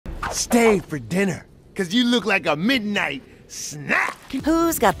Stay for dinner, 'cause you look like a midnight snack.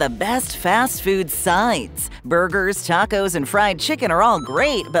 Who's got the best fast food sides? Burgers, tacos, and fried chicken are all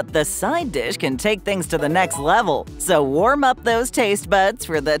great, but the side dish can take things to the next level. So warm up those taste buds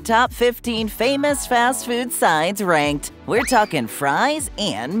for the top 15 famous fast food sides ranked. We're talking fries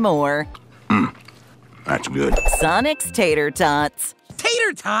and more. That's good. Sonic's Tater Tots.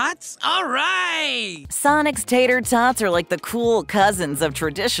 Tater Tots? All right! Sonic's Tater Tots are like the cool cousins of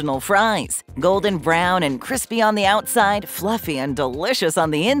traditional fries. Golden brown and crispy on the outside, fluffy and delicious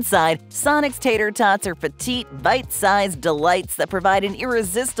on the inside, Sonic's Tater Tots are petite, bite-sized delights that provide an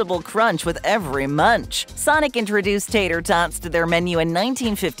irresistible crunch with every munch. Sonic introduced Tater Tots to their menu in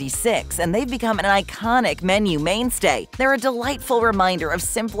 1956, and they've become an iconic menu mainstay. They're a delightful reminder of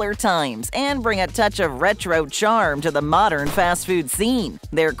simpler times and bring a touch of retro charm to the modern fast food scene.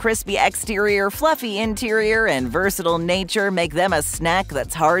 Their crispy exterior, fluffy interior, and versatile nature make them a snack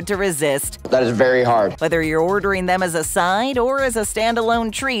that's hard to resist. That is very hard. Whether you're ordering them as a side or as a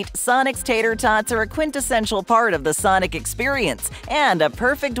standalone treat, Sonic's Tater Tots are a quintessential part of the Sonic experience and a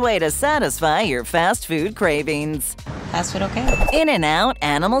perfect way to satisfy your fast food cravings. Fast food okay? In-N-Out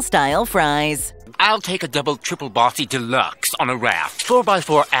animal-style fries. I'll take a double triple bossy deluxe on a raft,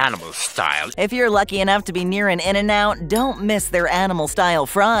 4x4 animal style. If you're lucky enough to be near an In-N-Out, don't miss their animal-style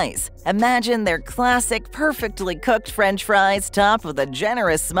fries. Imagine their classic, perfectly cooked French fries topped with a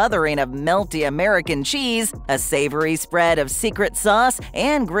generous smothering of melty American cheese, a savory spread of secret sauce,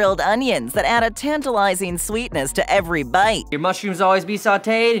 and grilled onions that add a tantalizing sweetness to every bite. Your mushrooms always be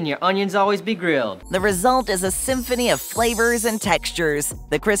sautéed and your onions always be grilled. The result is a symphony of flavors and textures.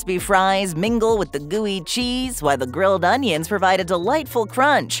 The crispy fries mingle with the gooey cheese, while the grilled onions provide a delightful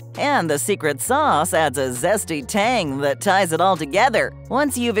crunch, and the secret sauce adds a zesty tang that ties it all together.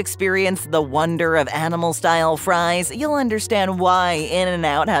 Once you've experienced the wonder of animal-style fries, you'll understand why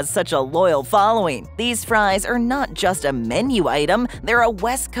In-N-Out has such a loyal following. These fries are not just a menu item, they're a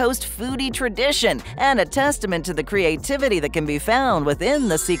West Coast foodie tradition and a testament to the creativity that can be found within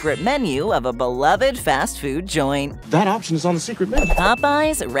the secret menu of a beloved fast food joint. That option is on the secret menu.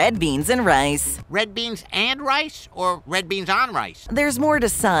 Popeyes red beans and rice. Red beans and rice, or red beans on rice? There's more to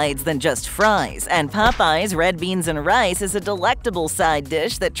sides than just fries, and Popeyes red beans and rice is a delectable side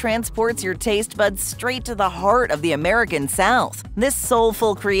dish that transports your taste buds straight to the heart of the American South. This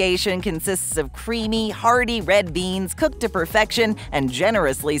soulful creation consists of creamy, hearty red beans cooked to perfection and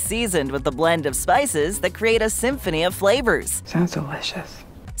generously seasoned with a blend of spices that create a symphony of flavors. Sounds delicious.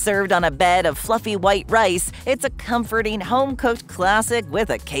 Served on a bed of fluffy white rice, it's a comforting, home-cooked classic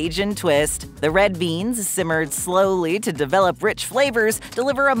with a Cajun twist. The red beans, simmered slowly to develop rich flavors,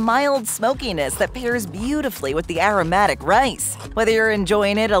 deliver a mild smokiness that pairs beautifully with the aromatic rice. Whether you're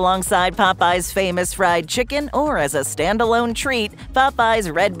enjoying it alongside Popeye's famous fried chicken or as a standalone treat, Popeye's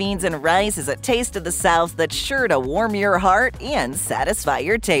red beans and rice is a taste of the South that's sure to warm your heart and satisfy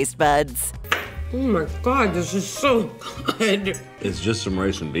your taste buds. Oh my God, this is so good. It's just some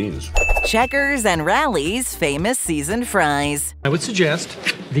rice and beans. Checkers and Rally's famous seasoned fries. I would suggest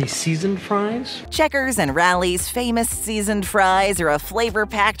the seasoned fries. Checkers and Rally's famous seasoned fries are a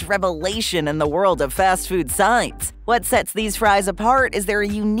flavor-packed revelation in the world of fast food sides. What sets these fries apart is their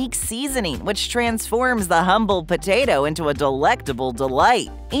unique seasoning, which transforms the humble potato into a delectable delight.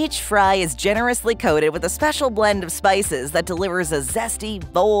 Each fry is generously coated with a special blend of spices that delivers a zesty,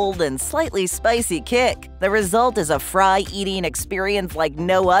 bold, and slightly spicy kick. The result is a fry-eating experience like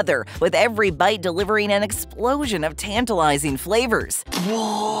no other, with every bite delivering an explosion of tantalizing flavors.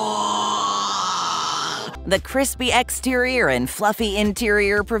 The crispy exterior and fluffy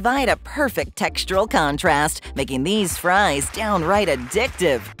interior provide a perfect textural contrast, making these fries downright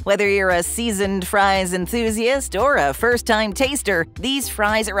addictive. Whether you're a seasoned fries enthusiast or a first-time taster, these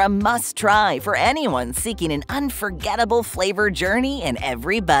fries are a must-try for anyone seeking an unforgettable flavor journey in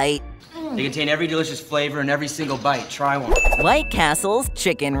every bite. They contain every delicious flavor in every single bite. Try one. White Castle's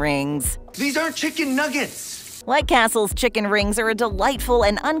Chicken Rings. These aren't chicken nuggets. White Castle's chicken rings are a delightful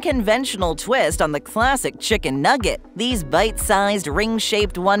and unconventional twist on the classic chicken nugget. These bite-sized,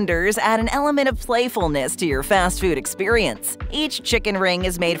 ring-shaped wonders add an element of playfulness to your fast food experience. Each chicken ring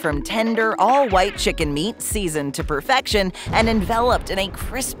is made from tender, all-white chicken meat, seasoned to perfection, and enveloped in a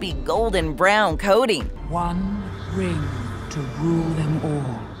crispy golden brown coating. One ring to rule them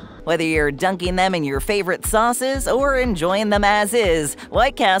all. Whether you're dunking them in your favorite sauces or enjoying them as is,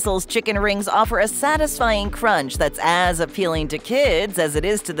 White Castle's chicken rings offer a satisfying crunch that's as appealing to kids as it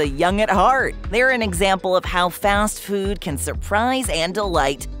is to the young at heart. They're an example of how fast food can surprise and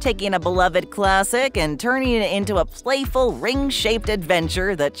delight, taking a beloved classic and turning it into a playful, ring-shaped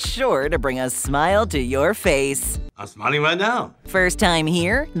adventure that's sure to bring a smile to your face. I'm smiling right now. First time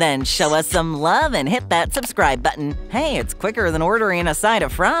here? Then show us some love and hit that subscribe button. Hey, it's quicker than ordering a side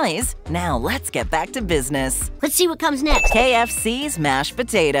of fries. Now let's get back to business. Let's see what comes next. KFC's mashed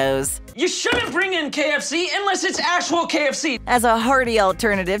potatoes. You shouldn't bring in KFC unless it's actual KFC. As a hearty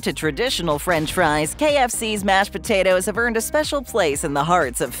alternative to traditional French fries, KFC's mashed potatoes have earned a special place in the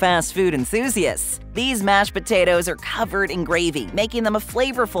hearts of fast food enthusiasts. These mashed potatoes are covered in gravy, making them a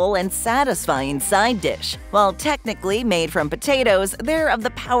flavorful and satisfying side dish. While technically made from potatoes, they're of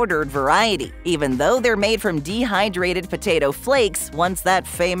the powdered variety. Even though they're made from dehydrated potato flakes, once that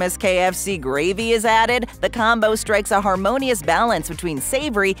famous KFC gravy is added, the combo strikes a harmonious balance between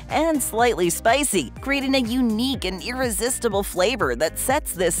savory and slightly spicy, creating a unique and irresistible flavor that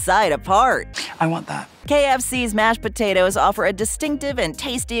sets this side apart. I want that. KFC's mashed potatoes offer a distinctive and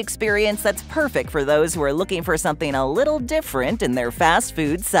tasty experience that's perfect for those who are looking for something a little different in their fast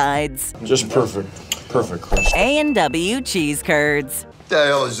food sides. Just perfect. Perfect, Chris. A&W Cheese Curds. What the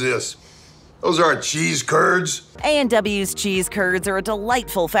hell is this? Those aren't cheese curds. A&W's Cheese Curds are a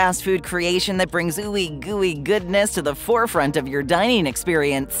delightful fast food creation that brings ooey gooey goodness to the forefront of your dining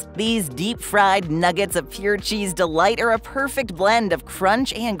experience. These deep-fried nuggets of pure cheese delight are a perfect blend of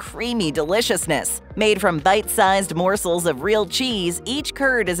crunch and creamy deliciousness. Made from bite-sized morsels of real cheese, each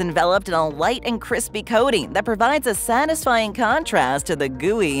curd is enveloped in a light and crispy coating that provides a satisfying contrast to the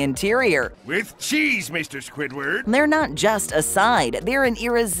gooey interior. With cheese, Mr. Squidward. They're not just a side, they're an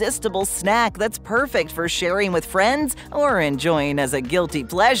irresistible snack that's perfect for sharing with friends or enjoying as a guilty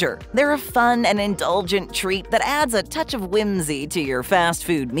pleasure. They're a fun and indulgent treat that adds a touch of whimsy to your fast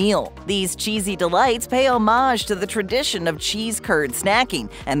food meal. These cheesy delights pay homage to the tradition of cheese curd snacking,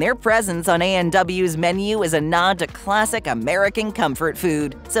 and their presence on A&W's menu is a nod to classic American comfort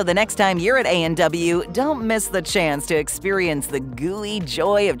food. So the next time you're at A&W, don't miss the chance to experience the gooey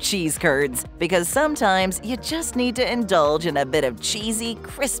joy of cheese curds, because sometimes you just need to indulge in a bit of cheesy,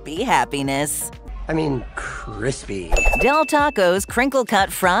 crispy happiness. I mean, crispy. Del Taco's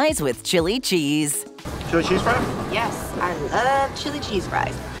Crinkle-Cut fries with chili cheese. Chili cheese fries? Yes, I love chili cheese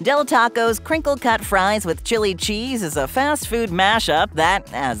fries. Del Taco's Crinkle-Cut fries with chili cheese is a fast food mashup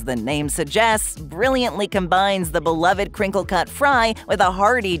that, as the name suggests, brilliantly combines the beloved Crinkle-Cut fry with a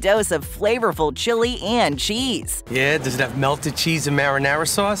hearty dose of flavorful chili and cheese. Yeah, does it have melted cheese and marinara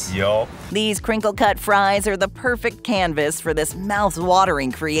sauce? Yup. These Crinkle-Cut fries are the perfect canvas for this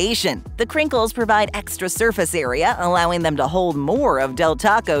mouth-watering creation. The crinkles provide extra surface area, allowing them to hold more of Del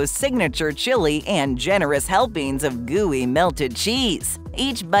Taco's signature chili and generous helpings of gooey melted cheese.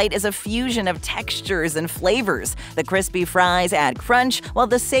 Each bite is a fusion of textures and flavors. The crispy fries add crunch, while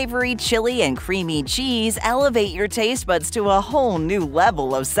the savory chili and creamy cheese elevate your taste buds to a whole new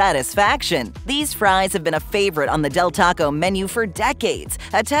level of satisfaction. These fries have been a favorite on the Del Taco menu for decades,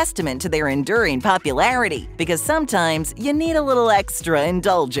 a testament to their enduring popularity, because sometimes you need a little extra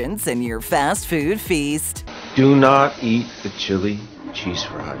indulgence in your fast food feast. Do not eat the chili cheese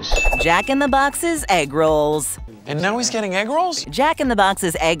fries. Jack in the Box's egg rolls. And now he's getting egg rolls? Jack in the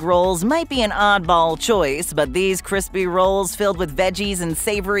Box's egg rolls might be an oddball choice, but these crispy rolls filled with veggies and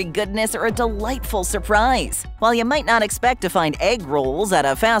savory goodness are a delightful surprise. While you might not expect to find egg rolls at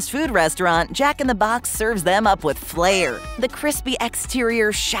a fast food restaurant, Jack in the Box serves them up with flair. The crispy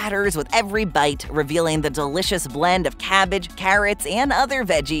exterior shatters with every bite, revealing the delicious blend of cabbage, carrots, and other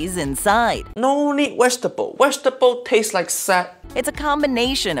veggies inside. No need vegetable. Vegetable tastes like sad. It's a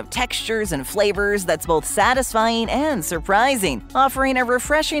combination of textures and flavors that's both satisfying and surprising, offering a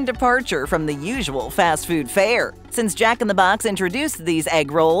refreshing departure from the usual fast food fare. Since Jack in the Box introduced these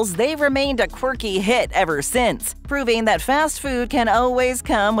egg rolls, they've remained a quirky hit ever since, proving that fast food can always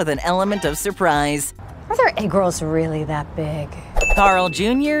come with an element of surprise. Are their egg rolls really that big? Carl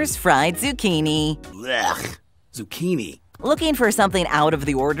Jr.'s fried zucchini. Blech. Zucchini. Looking for something out of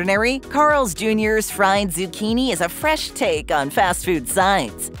the ordinary? Carl's Jr.'s fried zucchini is a fresh take on fast food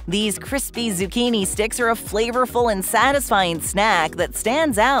sides. These crispy zucchini sticks are a flavorful and satisfying snack that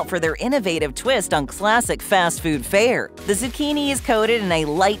stands out for their innovative twist on classic fast food fare. The zucchini is coated in a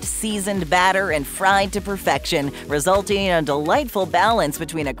light seasoned batter and fried to perfection, resulting in a delightful balance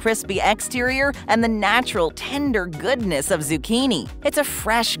between a crispy exterior and the natural tender goodness of zucchini. It's a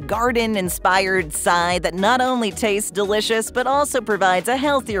fresh garden-inspired side that not only tastes delicious delicious, but also provides a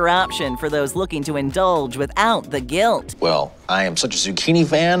healthier option for those looking to indulge without the guilt. Well, I am such a zucchini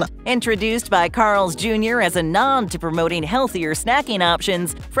fan. Introduced by Carl's Jr. as a nod to promoting healthier snacking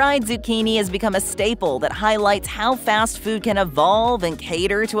options, fried zucchini has become a staple that highlights how fast food can evolve and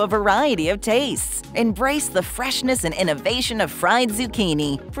cater to a variety of tastes. Embrace the freshness and innovation of fried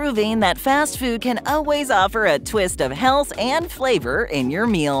zucchini, proving that fast food can always offer a twist of health and flavor in your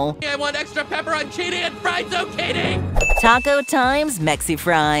meal. I want extra pepperoncini and fried zucchini! Taco Time's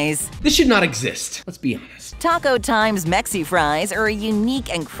Mexi-Fries. This should not exist, let's be honest. Taco Time's Mexi-Fries are a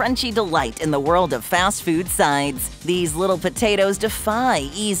unique and crunchy delight in the world of fast food sides. These little potatoes defy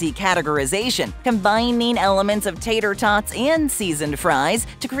easy categorization, combining elements of tater tots and seasoned fries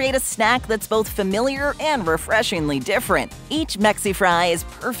to create a snack that's both familiar and refreshingly different. Each Mexi-Fry is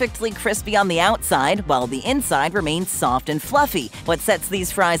perfectly crispy on the outside, while the inside remains soft and fluffy. What sets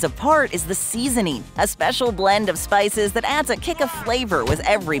these fries apart is the seasoning, a special blend of spices that adds a kick of flavor with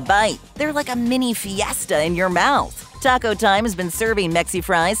every bite. They're like a mini fiesta in your mouth. Taco Time has been serving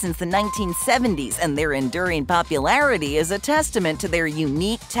Mexi-Fries since the 1970s, and their enduring popularity is a testament to their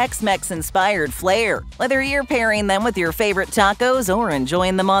unique Tex-Mex-inspired flair. Whether you're pairing them with your favorite tacos or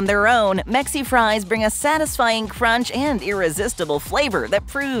enjoying them on their own, Mexi-Fries bring a satisfying crunch and irresistible flavor that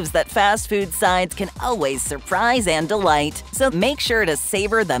proves that fast food sides can always surprise and delight. So make sure to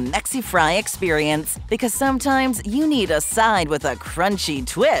savor the Mexi-Fry experience, because sometimes you need a side with a crunchy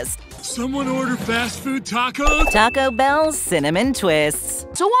twist. Someone order fast food tacos? Taco Bell's Cinnamon Twists.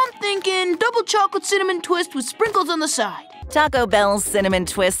 So I'm thinking double chocolate cinnamon twist with sprinkles on the side. Taco Bell's Cinnamon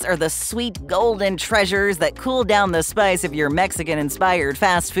Twists are the sweet golden treasures that cool down the spice of your Mexican-inspired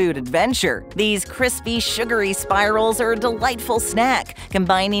fast food adventure. These crispy, sugary spirals are a delightful snack,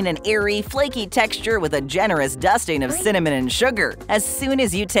 combining an airy, flaky texture with a generous dusting of cinnamon and sugar. As soon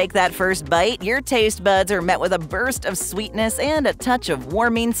as you take that first bite, your taste buds are met with a burst of sweetness and a touch of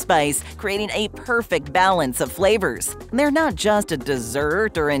warming spice, creating a perfect balance of flavors. They're not just a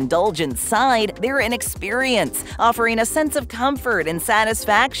dessert or indulgent side, they're an experience, offering a sense of comfort and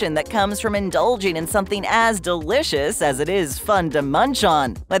satisfaction that comes from indulging in something as delicious as it is fun to munch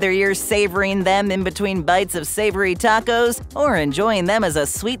on. Whether you're savoring them in between bites of savory tacos or enjoying them as a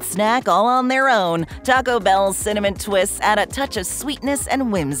sweet snack all on their own, Taco Bell's Cinnamon Twists add a touch of sweetness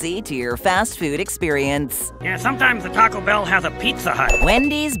and whimsy to your fast food experience. Yeah, sometimes the Taco Bell has a Pizza Hut.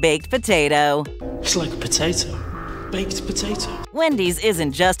 Wendy's Baked Potato. It's like a potato. Baked potato. Wendy's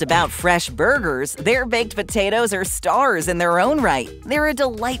isn't just about fresh burgers. Their baked potatoes are stars in their own right. They're a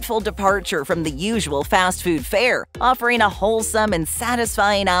delightful departure from the usual fast food fare, offering a wholesome and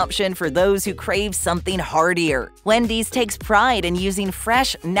satisfying option for those who crave something heartier. Wendy's takes pride in using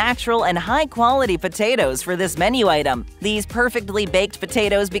fresh, natural, and high-quality potatoes for this menu item. These perfectly baked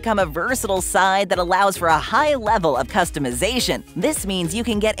potatoes become a versatile side that allows for a high level of customization. This means you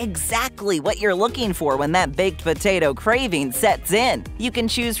can get exactly what you're looking for when that baked potato craving sets in. You can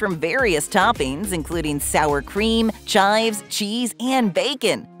choose from various toppings, including sour cream, chives, cheese, and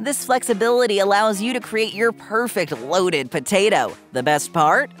bacon. This flexibility allows you to create your perfect loaded potato. The best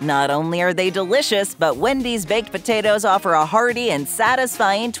part? Not only are they delicious, but Wendy's baked potatoes offer a hearty and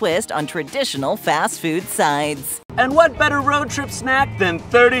satisfying twist on traditional fast food sides. And what better road trip snack than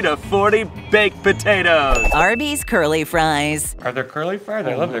 30 to 40 baked potatoes? Arby's Curly Fries. Are there curly fries?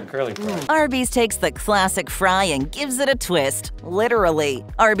 I love their curly fries. Arby's takes the classic fry and gives it a twist, literally.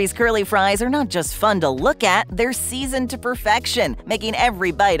 Arby's Curly Fries are not just fun to look at, they're seasoned to perfection, making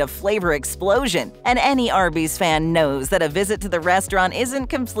every bite a flavor explosion. And any Arby's fan knows that a visit to the restaurant isn't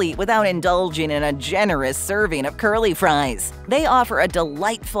complete without indulging in a generous serving of curly fries. They offer a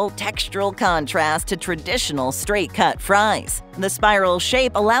delightful textural contrast to traditional straight-cut fries. The spiral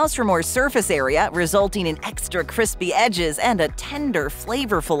shape allows for more surface area, resulting in extra crispy edges and a tender,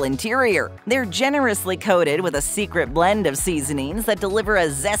 flavorful interior. They're generously coated with a secret blend of seasonings that deliver a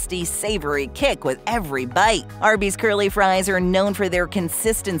zesty, savory kick with every bite. Arby's Curly Fries are known for their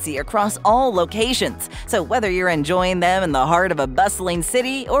consistency across all locations, so whether you're enjoying them in the heart of a bustling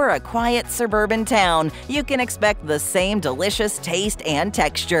city or a quiet suburban town, you can expect the same delicious taste and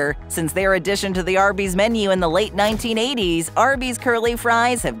texture. Since their addition to the Arby's menu in the late 1980s, Arby's Curly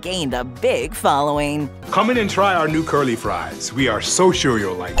Fries have gained a big following. Come in and try our new curly fries. We are so sure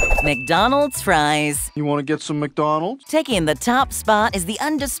you'll like them. McDonald's Fries. You want to get some McDonald's? Taking the top spot is the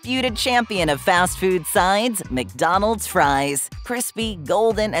undisputed champion of fast food sides, McDonald's Fries. Crispy,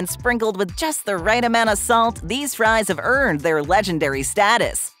 golden, and sprinkled with just the right amount of salt, these fries have earned their legendary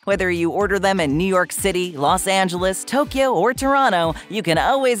status. Whether you order them in New York City, Los Angeles, Tokyo, or Toronto, you can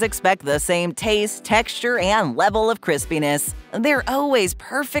always expect the same taste, texture, and level of crispiness. They're always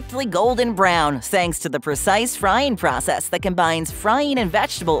perfectly golden brown thanks to the precise frying process that combines frying in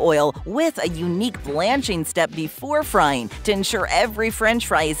vegetable oil with a unique blanching step before frying to ensure every French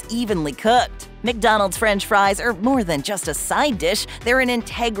fry is evenly cooked. McDonald's French fries are more than just a side dish, they're an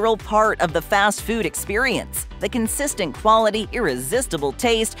integral part of the fast food experience. The consistent quality, irresistible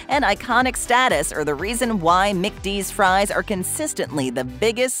taste, and iconic status are the reason why McD's fries are consistently the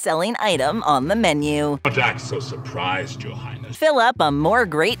biggest selling item on the menu. Don't act so surprised, Your Highness. Fill up on more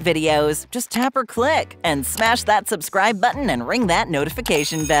great videos. Just tap or click and smash that subscribe button and ring that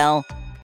notification bell.